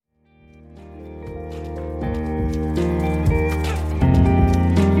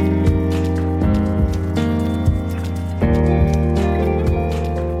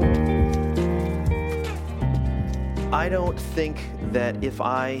think that if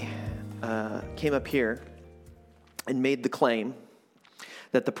I came up here and made the claim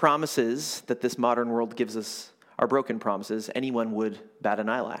that the promises that this modern world gives us are broken promises, anyone would bat an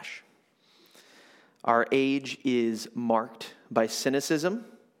eyelash. Our age is marked by cynicism,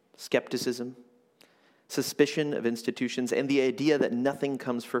 skepticism, suspicion of institutions, and the idea that nothing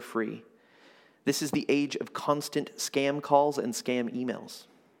comes for free. This is the age of constant scam calls and scam emails.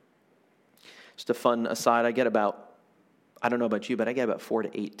 Just a fun aside, I don't know about you, but I get about 4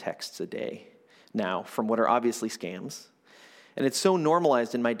 to 8 texts a day now from what are obviously scams. And it's so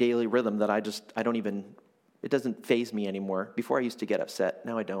normalized in my daily rhythm that it doesn't faze me anymore. Before I used to get upset,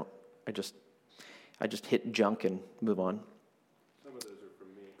 now I don't. I just hit junk and move on. Some of those are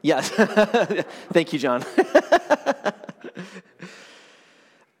from me. Yes. Thank you, John.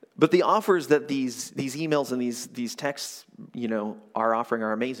 But the offers that these emails and these texts, are offering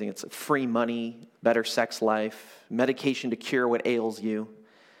are amazing. It's free money, better sex life, medication to cure what ails you.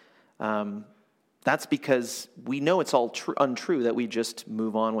 That's because we know it's all untrue, that we just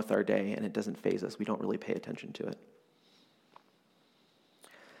move on with our day and it doesn't faze us. We don't really pay attention to it.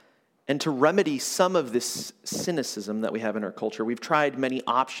 And to remedy some of this cynicism that we have in our culture, we've tried many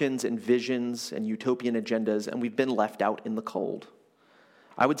options and visions and utopian agendas, and we've been left out in the cold.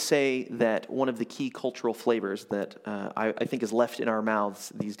 I would say that one of the key cultural flavors that I think is left in our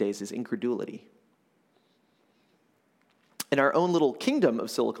mouths these days is incredulity. In our own little kingdom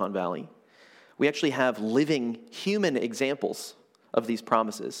of Silicon Valley, we actually have living human examples of these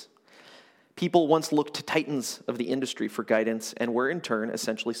promises. People once looked to titans of the industry for guidance and were in turn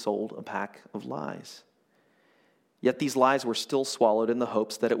essentially sold a pack of lies. Yet these lies were still swallowed in the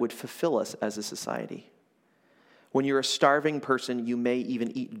hopes that it would fulfill us as a society. When you're a starving person, you may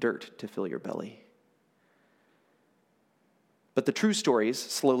even eat dirt to fill your belly. But the true stories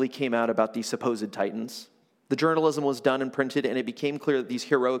slowly came out about these supposed titans. The journalism was done and printed, and it became clear that these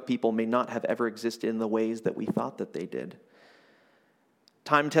heroic people may not have ever existed in the ways that we thought that they did.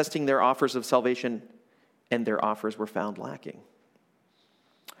 Time testing their offers of salvation, and their offers were found lacking.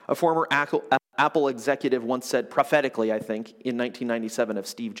 A former Apple executive once said prophetically, I think, in 1997 of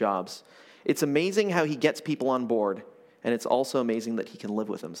Steve Jobs, "It's amazing how he gets people on board, and it's also amazing that he can live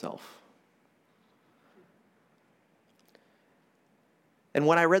with himself." And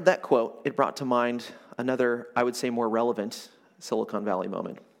when I read that quote, it brought to mind another, I would say, more relevant Silicon Valley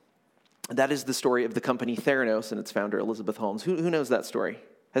moment. That is the story of the company Theranos and its founder, Elizabeth Holmes. Who knows that story?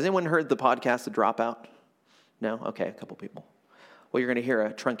 Has anyone heard the podcast, The Dropout? No? Okay, a couple people. Well, you're going to hear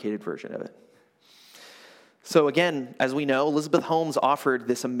a truncated version of it. So again, as we know, Elizabeth Holmes offered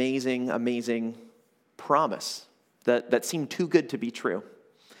this amazing, amazing promise that seemed too good to be true.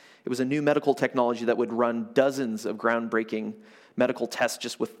 It was a new medical technology that would run dozens of groundbreaking medical tests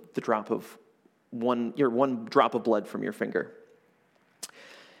just with the drop of one drop of blood from your finger.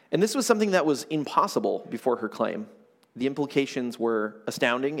 And this was something that was impossible before her claim. The implications were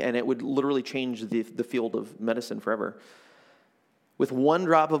astounding, and it would literally change the field of medicine forever. With one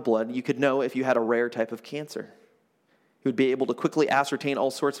drop of blood, you could know if you had a rare type of cancer. You would be able to quickly ascertain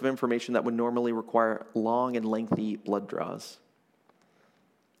all sorts of information that would normally require long and lengthy blood draws.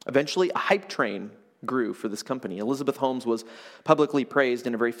 Eventually, a hype train grew for this company. Elizabeth Holmes was publicly praised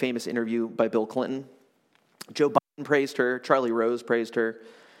in a very famous interview by Bill Clinton. Joe Biden praised her. Charlie Rose praised her.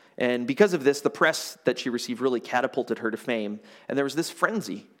 And because of this, the press that she received really catapulted her to fame. And there was this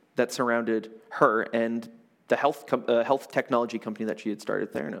frenzy that surrounded her and the health technology company that she had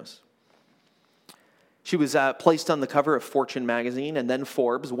started, Theranos. She was placed on the cover of Fortune magazine and then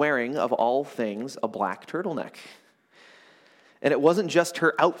Forbes, wearing, of all things, a black turtleneck. And it wasn't just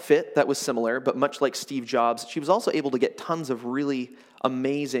her outfit that was similar, but much like Steve Jobs, she was also able to get tons of really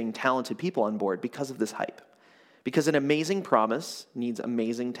amazing, talented people on board because of this hype. Because an amazing promise needs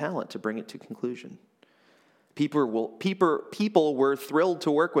amazing talent to bring it to conclusion. People were thrilled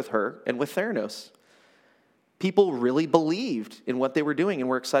to work with her and with Theranos. People really believed in what they were doing and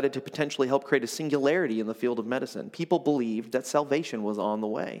were excited to potentially help create a singularity in the field of medicine. People believed that salvation was on the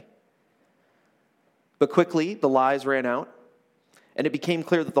way. But quickly, the lies ran out, and it became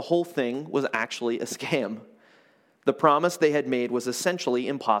clear that the whole thing was actually a scam. The promise they had made was essentially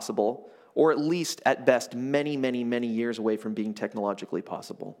impossible, or at least, at best, many, many, many years away from being technologically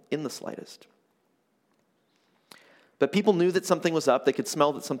possible, in the slightest. But people knew that something was up. They could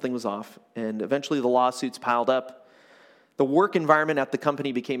smell that something was off. And eventually the lawsuits piled up. The work environment at the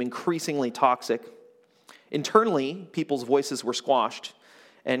company became increasingly toxic. Internally, people's voices were squashed,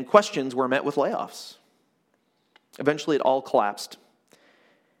 and questions were met with layoffs. Eventually it all collapsed.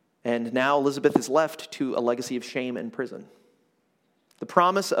 And now Elizabeth is left to a legacy of shame and prison. The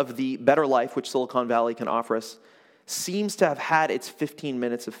promise of the better life which Silicon Valley can offer us seems to have had its 15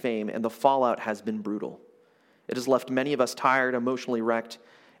 minutes of fame, and the fallout has been brutal. It has left many of us tired, emotionally wrecked,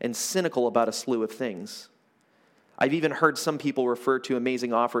 and cynical about a slew of things. I've even heard some people refer to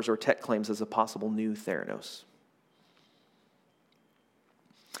amazing offers or tech claims as a possible new Theranos.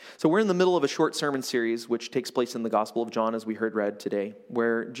 So we're in the middle of a short sermon series which takes place in the Gospel of John, as we heard read today,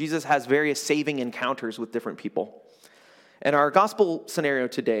 where Jesus has various saving encounters with different people. And our gospel scenario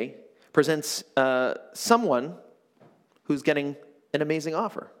today presents someone who's getting an amazing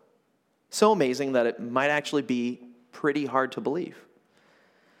offer. So amazing that it might actually be pretty hard to believe.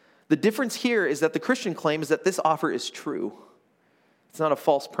 The difference here is that the Christian claim is that this offer is true. It's not a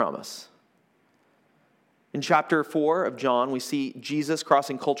false promise. In chapter 4 of John, we see Jesus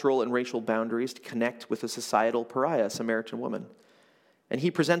crossing cultural and racial boundaries to connect with a societal pariah, a Samaritan woman. And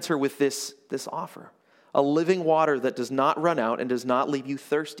he presents her with this offer. A living water that does not run out and does not leave you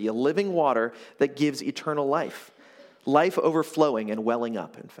thirsty. A living water that gives eternal life. Life overflowing and welling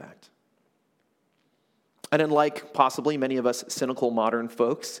up, in fact. And unlike possibly many of us cynical modern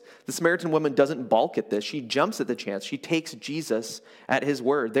folks, the Samaritan woman doesn't balk at this. She jumps at the chance. She takes Jesus at his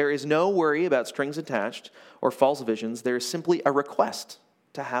word. There is no worry about strings attached or false visions. There is simply a request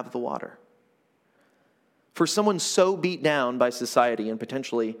to have the water. For someone so beat down by society and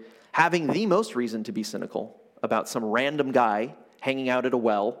potentially having the most reason to be cynical about some random guy hanging out at a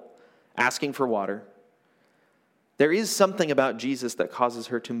well, asking for water, there is something about Jesus that causes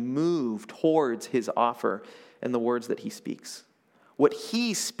her to move towards his offer and the words that he speaks. What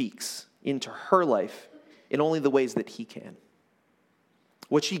he speaks into her life in only the ways that he can.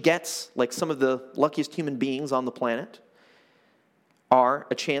 What she gets, like some of the luckiest human beings on the planet, are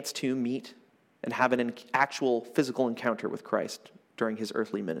a chance to meet and have an actual physical encounter with Christ during his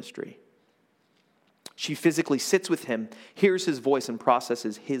earthly ministry. She physically sits with him, hears his voice, and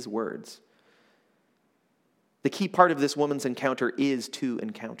processes his words. The key part of this woman's encounter is to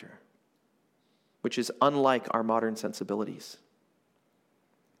encounter, which is unlike our modern sensibilities.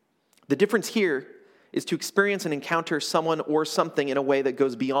 The difference here is to experience and encounter someone or something in a way that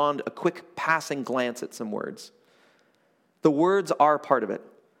goes beyond a quick passing glance at some words. The words are part of it,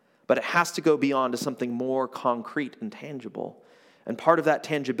 but it has to go beyond to something more concrete and tangible. And part of that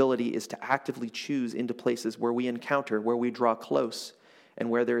tangibility is to actively choose into places where we encounter, where we draw close, and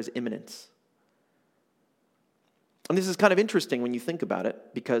where there is imminence. And this is kind of interesting when you think about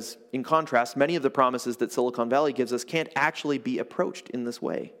it, because in contrast, many of the promises that Silicon Valley gives us can't actually be approached in this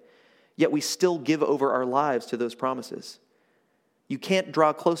way. Yet we still give over our lives to those promises. You can't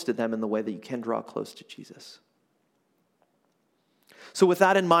draw close to them in the way that you can draw close to Jesus. So with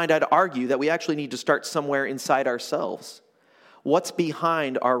that in mind, I'd argue that we actually need to start somewhere inside ourselves. What's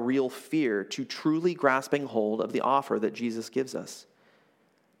behind our real fear to truly grasping hold of the offer that Jesus gives us?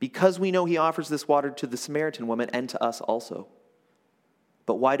 Because we know he offers this water to the Samaritan woman and to us also.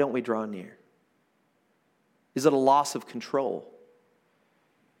 But why don't we draw near? Is it a loss of control?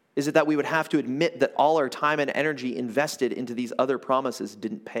 Is it that we would have to admit that all our time and energy invested into these other promises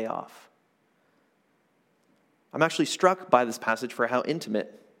didn't pay off? I'm actually struck by this passage for how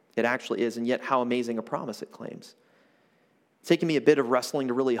intimate it actually is, and yet how amazing a promise it claims. It's taken me a bit of wrestling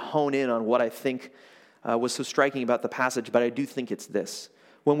to really hone in on what I think was so striking about the passage, but I do think it's this.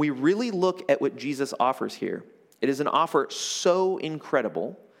 When we really look at what Jesus offers here, it is an offer so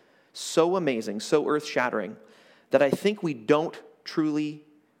incredible, so amazing, so earth-shattering, that I think we don't truly,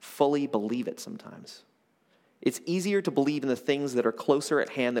 fully believe it sometimes. It's easier to believe in the things that are closer at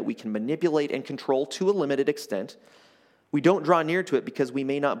hand that we can manipulate and control to a limited extent. We don't draw near to it because we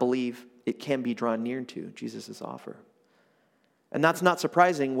may not believe it can be drawn near to, Jesus' offer. And that's not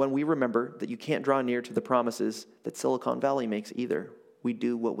surprising when we remember that you can't draw near to the promises that Silicon Valley makes either. We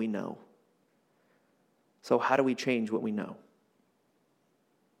do what we know. So how do we change what we know?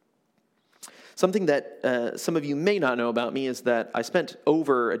 Something that some of you may not know about me is that I spent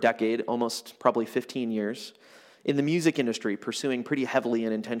over a decade, almost probably 15 years, in the music industry, pursuing pretty heavily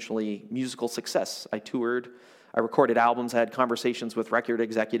and intentionally musical success. I toured, I recorded albums, I had conversations with record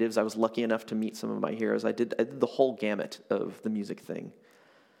executives. I was lucky enough to meet some of my heroes. I did the whole gamut of the music thing.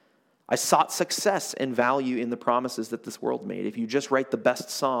 I sought success and value in the promises that this world made. If you just write the best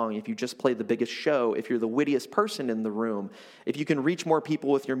song, if you just play the biggest show, if you're the wittiest person in the room, if you can reach more people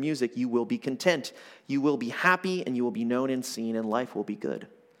with your music, you will be content, you will be happy, and you will be known and seen, and life will be good.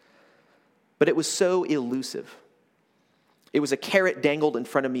 But it was so elusive. It was a carrot dangled in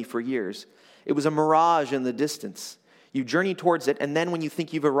front of me for years. It was a mirage in the distance. You journey towards it, and then when you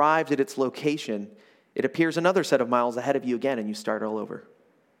think you've arrived at its location, it appears another set of miles ahead of you again, and you start all over.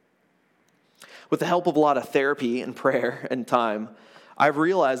 With the help of a lot of therapy and prayer and time, I've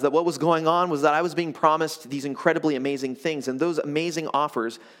realized that what was going on was that I was being promised these incredibly amazing things, and those amazing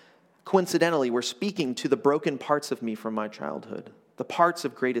offers, coincidentally, were speaking to the broken parts of me from my childhood, the parts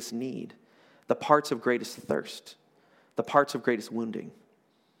of greatest need, the parts of greatest thirst, the parts of greatest wounding.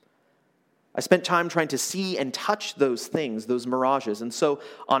 I spent time trying to see and touch those things, those mirages. And so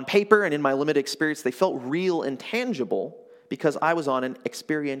on paper and in my limited experience, they felt real and tangible because I was on an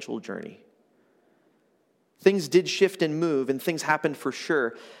experiential journey. Things did shift and move, and things happened for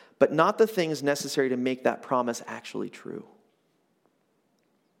sure, but not the things necessary to make that promise actually true.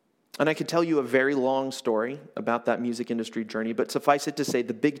 And I could tell you a very long story about that music industry journey, but suffice it to say,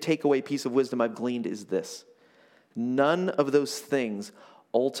 the big takeaway piece of wisdom I've gleaned is this: none of those things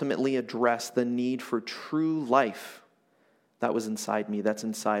ultimately address the need for true life that was inside me, that's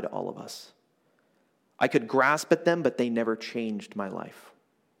inside all of us. I could grasp at them, but they never changed my life.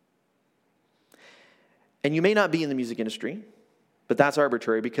 And you may not be in the music industry, but that's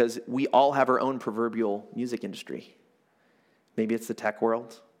arbitrary because we all have our own proverbial music industry. Maybe it's the tech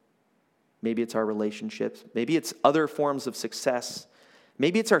world. Maybe it's our relationships. Maybe it's other forms of success.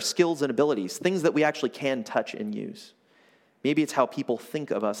 Maybe it's our skills and abilities, things that we actually can touch and use. Maybe it's how people think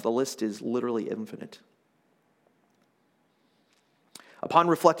of us. The list is literally infinite. Upon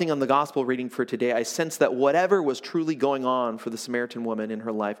reflecting on the gospel reading for today, I sense that whatever was truly going on for the Samaritan woman in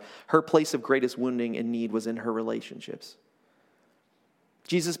her life, her place of greatest wounding and need was in her relationships.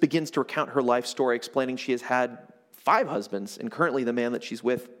 Jesus begins to recount her life story, explaining she has had 5 husbands, and currently the man that she's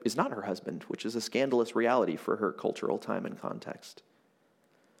with is not her husband, which is a scandalous reality for her cultural time and context.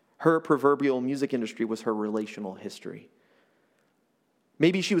 Her proverbial music industry was her relational history.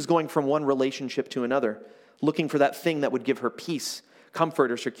 Maybe she was going from one relationship to another, looking for that thing that would give her peace,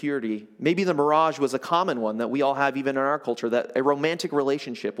 comfort, or security. Maybe the mirage was a common one that we all have even in our culture, that a romantic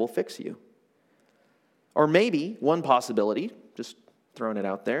relationship will fix you. Or maybe, one possibility, just throwing it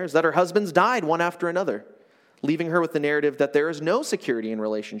out there, is that her husbands died one after another, leaving her with the narrative that there is no security in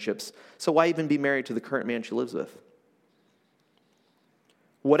relationships, so why even be married to the current man she lives with?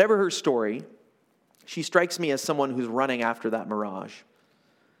 Whatever her story, she strikes me as someone who's running after that mirage.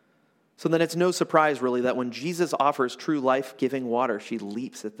 So then it's no surprise, really, that when Jesus offers true life-giving water, she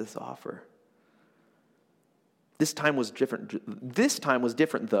leaps at this offer. This time was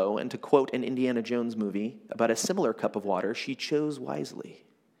different, though, and to quote an Indiana Jones movie about a similar cup of water, she chose wisely.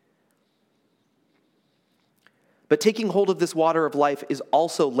 But taking hold of this water of life is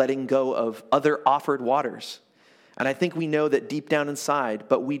also letting go of other offered waters. And I think we know that deep down inside,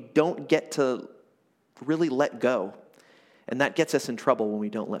 but we don't get to really let go. And that gets us in trouble when we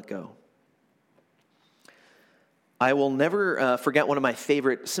don't let go. I will never forget one of my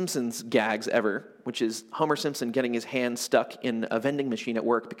favorite Simpsons gags ever, which is Homer Simpson getting his hand stuck in a vending machine at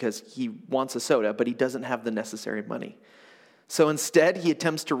work because he wants a soda, but he doesn't have the necessary money. So instead, he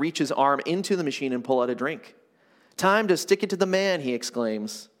attempts to reach his arm into the machine and pull out a drink. "Time to stick it to the man," he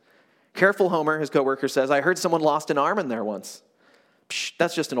exclaims. "Careful, Homer," his coworker says. "I heard someone lost an arm in there once." "Psh,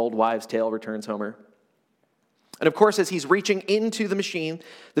 that's just an old wives' tale," returns Homer. And of course, as he's reaching into the machine,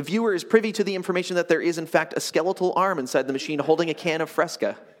 the viewer is privy to the information that there is, in fact, a skeletal arm inside the machine holding a can of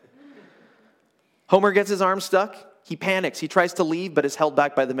Fresca. Homer gets his arm stuck. He panics. He tries to leave, but is held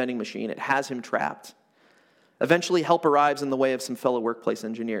back by the vending machine. It has him trapped. Eventually, help arrives in the way of some fellow workplace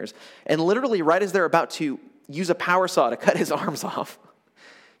engineers. And literally, right as they're about to use a power saw to cut his arms off,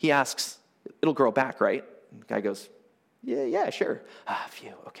 he asks, "It'll grow back, right?" And the guy goes, Yeah, sure.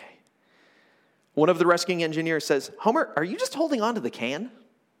 Phew, okay. One of the rescuing engineers says, "Homer, are you just holding on to the can?"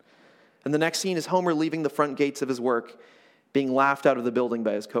 And the next scene is Homer leaving the front gates of his work, being laughed out of the building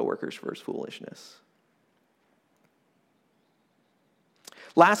by his coworkers for his foolishness.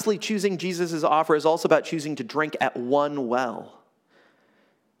 Lastly, choosing Jesus' offer is also about choosing to drink at one well.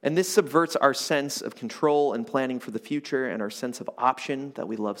 And this subverts our sense of control and planning for the future and our sense of option that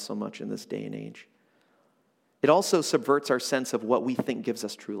we love so much in this day and age. It also subverts our sense of what we think gives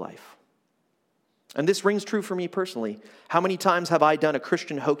us true life. And this rings true for me personally. How many times have I done a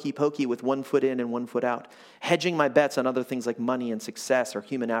Christian hokey pokey with one foot in and one foot out, hedging my bets on other things like money and success or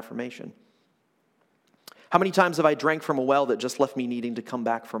human affirmation? How many times have I drank from a well that just left me needing to come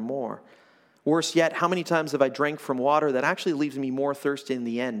back for more? Worse yet, how many times have I drank from water that actually leaves me more thirsty in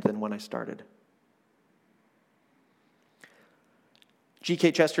the end than when I started?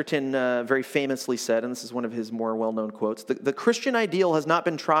 G.K. Chesterton very famously said, and this is one of his more well-known quotes, the Christian ideal has not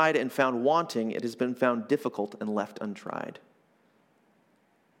been tried and found wanting, it has been found difficult and left untried.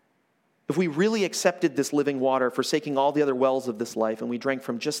 If we really accepted this living water, forsaking all the other wells of this life, and we drank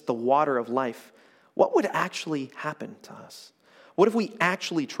from just the water of life, what would actually happen to us? What if we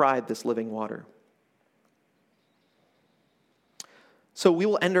actually tried this living water? So we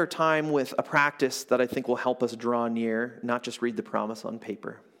will end our time with a practice that I think will help us draw near, not just read the promise on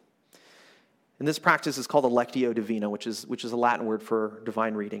paper. And this practice is called Lectio Divina, which is a Latin word for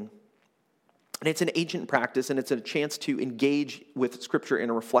divine reading. And it's an ancient practice, and it's a chance to engage with Scripture in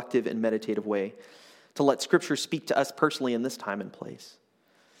a reflective and meditative way, to let Scripture speak to us personally in this time and place.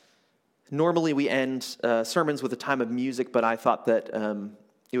 Normally we end sermons with a time of music, but I thought that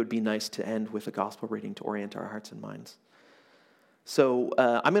it would be nice to end with a gospel reading to orient our hearts and minds. So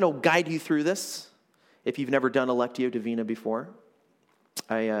I'm going to guide you through this. If you've never done a Lectio Divina before,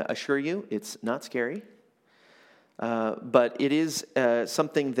 I assure you it's not scary. But it is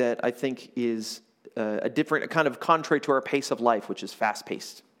something that I think is a different, kind of contrary to our pace of life, which is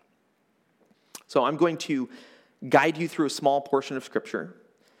fast-paced. So I'm going to guide you through a small portion of Scripture.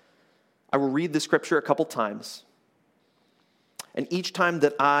 I will read the Scripture a couple times. And each time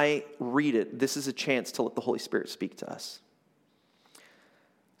that I read it, this is a chance to let the Holy Spirit speak to us.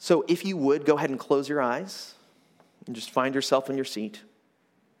 So if you would, go ahead and close your eyes and just find yourself in your seat.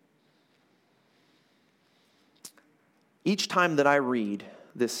 Each time that I read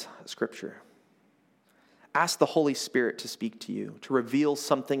this Scripture, ask the Holy Spirit to speak to you, to reveal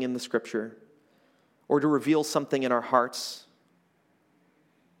something in the Scripture, or to reveal something in our hearts,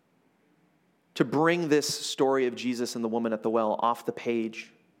 to bring this story of Jesus and the woman at the well off the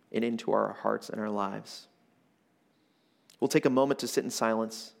page and into our hearts and our lives. We'll take a moment to sit in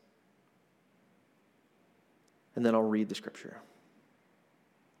silence, and then I'll read the Scripture.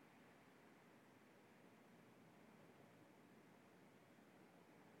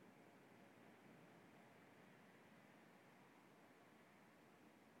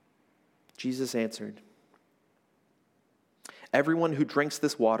 Jesus answered, "Everyone who drinks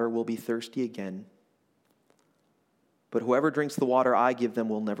this water will be thirsty again, but whoever drinks the water I give them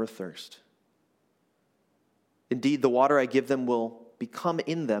will never thirst. Indeed, the water I give them will become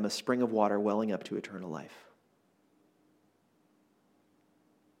in them a spring of water welling up to eternal life."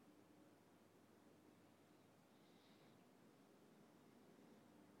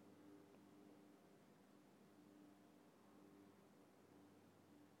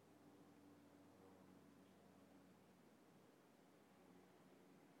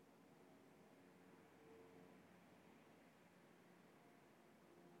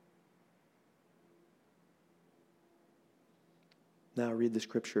 Now read the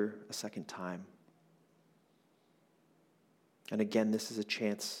Scripture a second time. And again, this is a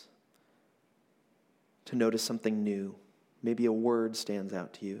chance to notice something new. Maybe a word stands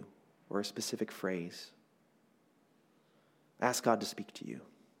out to you, or a specific phrase. Ask God to speak to you.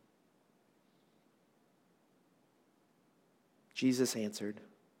 Jesus answered,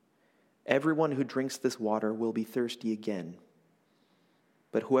 "Everyone who drinks this water will be thirsty again,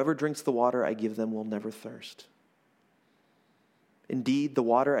 but whoever drinks the water I give them will never thirst. Indeed, the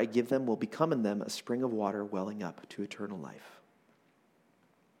water I give them will become in them a spring of water welling up to eternal life."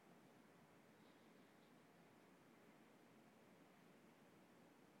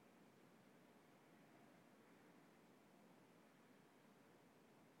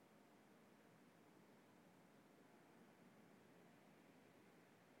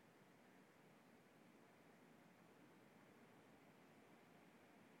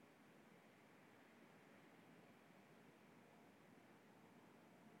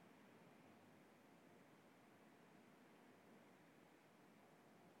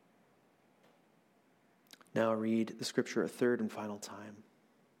 Now read the Scripture a third and final time.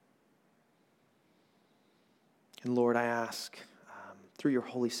 And Lord, I ask, through your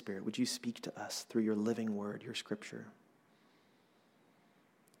Holy Spirit, would you speak to us through your living word, your Scripture?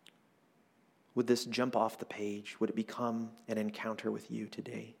 Would this jump off the page? Would it become an encounter with you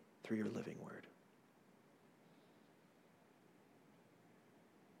today through your living word?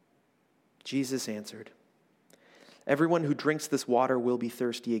 Jesus answered, "Everyone who drinks this water will be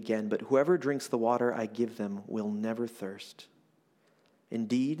thirsty again, but whoever drinks the water I give them will never thirst.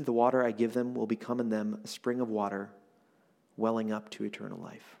 Indeed, the water I give them will become in them a spring of water welling up to eternal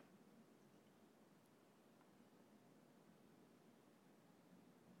life."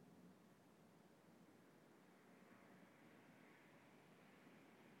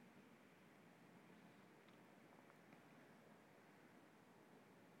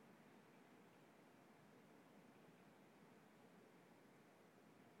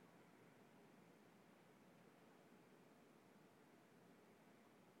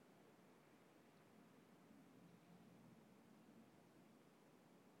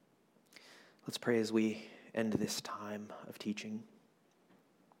 Let's pray as we end this time of teaching.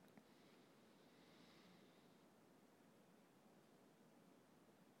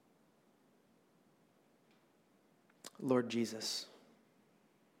 Lord Jesus,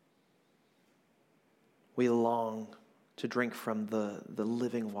 We long to drink from the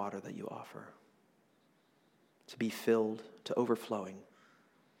living water that you offer, to be filled to overflowing,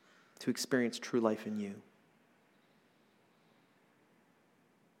 to experience true life in you.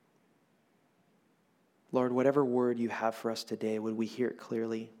 Lord, whatever word you have for us today, would we hear it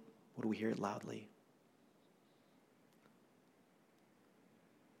clearly? Would we hear it loudly?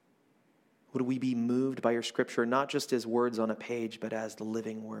 Would we be moved by your scripture, not just as words on a page, but as the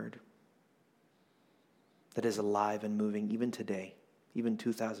living word that is alive and moving even today, even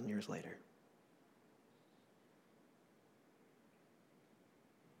 2,000 years later?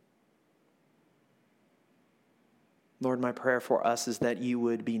 Lord, my prayer for us is that you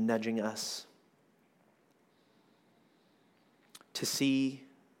would be nudging us to see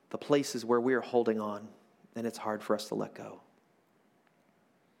the places where we are holding on and it's hard for us to let go.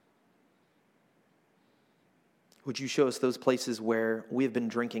 Would you show us those places where we have been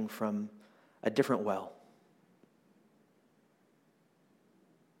drinking from a different well?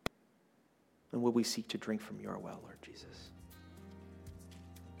 And would we seek to drink from your well, Lord Jesus?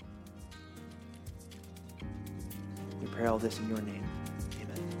 We pray all this in your name.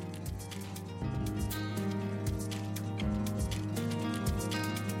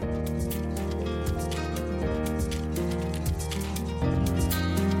 Amen.